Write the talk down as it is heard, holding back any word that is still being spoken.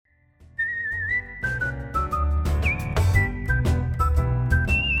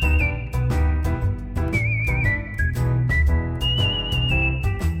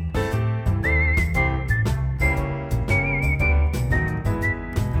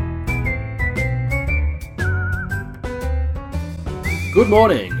Good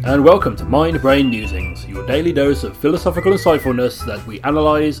morning, and welcome to Mind Brain Musings, your daily dose of philosophical insightfulness that we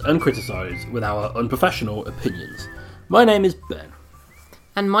analyse and criticise with our unprofessional opinions. My name is Ben.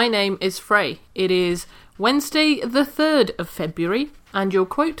 And my name is Frey. It is Wednesday the 3rd of February, and your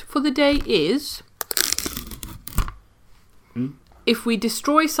quote for the day is... If we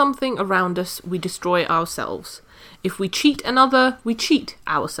destroy something around us, we destroy ourselves. If we cheat another, we cheat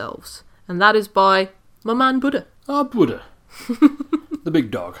ourselves. And that is by my man Buddha. Ah, Buddha. The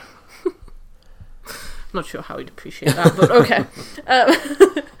big dog. Not sure how he'd appreciate that, but okay.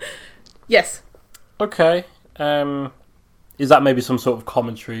 Yes. Okay. Is that maybe some sort of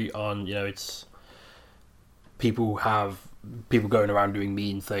commentary on, it's people going around doing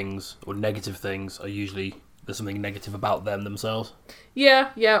mean things or negative things are usually there's something negative about them themselves?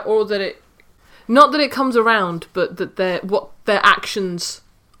 Yeah, or that it... Not that it comes around, but that their actions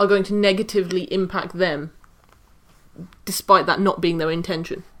are going to negatively impact them, despite that not being their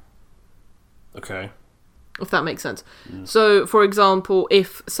intention. Okay. If that makes sense. So, for example,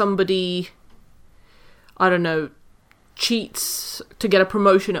 if somebody, cheats to get a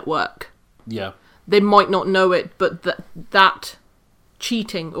promotion at work. Yeah. They might not know it, but that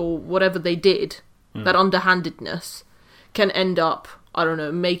cheating or whatever they did, that underhandedness, can end up,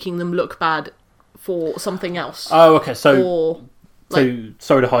 making them look bad for something else. Oh, okay. So, or,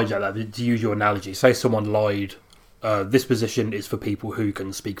 sorry to hijack that. To use your analogy, say someone lied. This position is for people who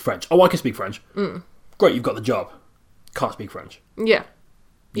can speak French. Oh, I can speak French. Great, you've got the job. Can't speak French. Yeah,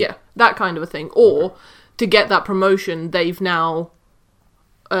 that kind of a thing. Or, to get that promotion, they've now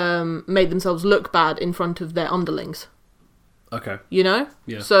made themselves look bad in front of their underlings. Okay. Yeah.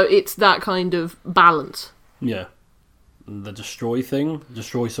 So it's that kind of balance. Yeah. The destroy thing.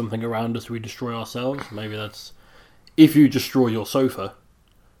 Destroy something around us, we destroy ourselves. Maybe that's... If you destroy your sofa,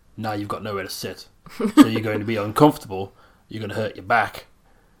 now you've got nowhere to sit. So you're going to be uncomfortable, you're going to hurt your back.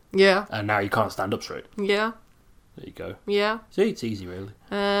 Yeah. And now you can't stand up straight. Yeah. There you go. Yeah. See, it's easy, really.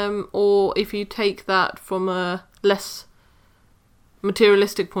 Or if you take that from a less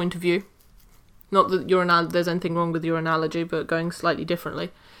materialistic point of view, not that there's anything wrong with your analogy, but going slightly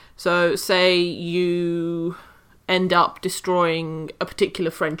differently. So, say you end up destroying a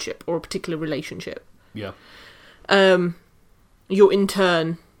particular friendship or a particular relationship. Yeah. You're in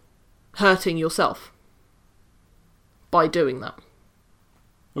turn hurting yourself by doing that.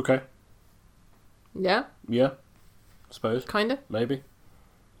 Okay. Yeah? Yeah. I suppose. Kinda? Maybe.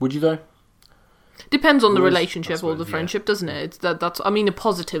 Would you, though? Depends on the relationship or the friendship, doesn't it? It's that's a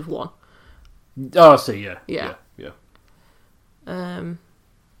positive one. Oh, I see, yeah. Yeah.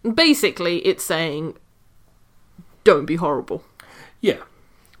 Basically, it's saying, don't be horrible. Yeah.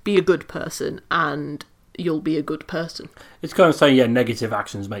 Be a good person, and you'll be a good person. It's kind of saying, negative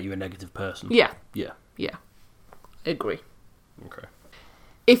actions make you a negative person. Yeah. Yeah. Agree. Okay.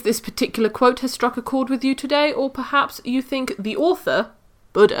 If this particular quote has struck a chord with you today, or perhaps you think the author,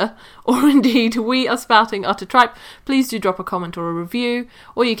 Buddha, or indeed we are spouting utter tripe, please do drop a comment or a review,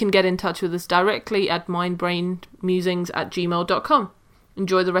 or you can get in touch with us directly at mindbrainmusings@gmail.com.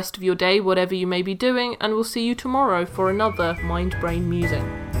 Enjoy the rest of your day, whatever you may be doing, and we'll see you tomorrow for another Mind Brain Musing.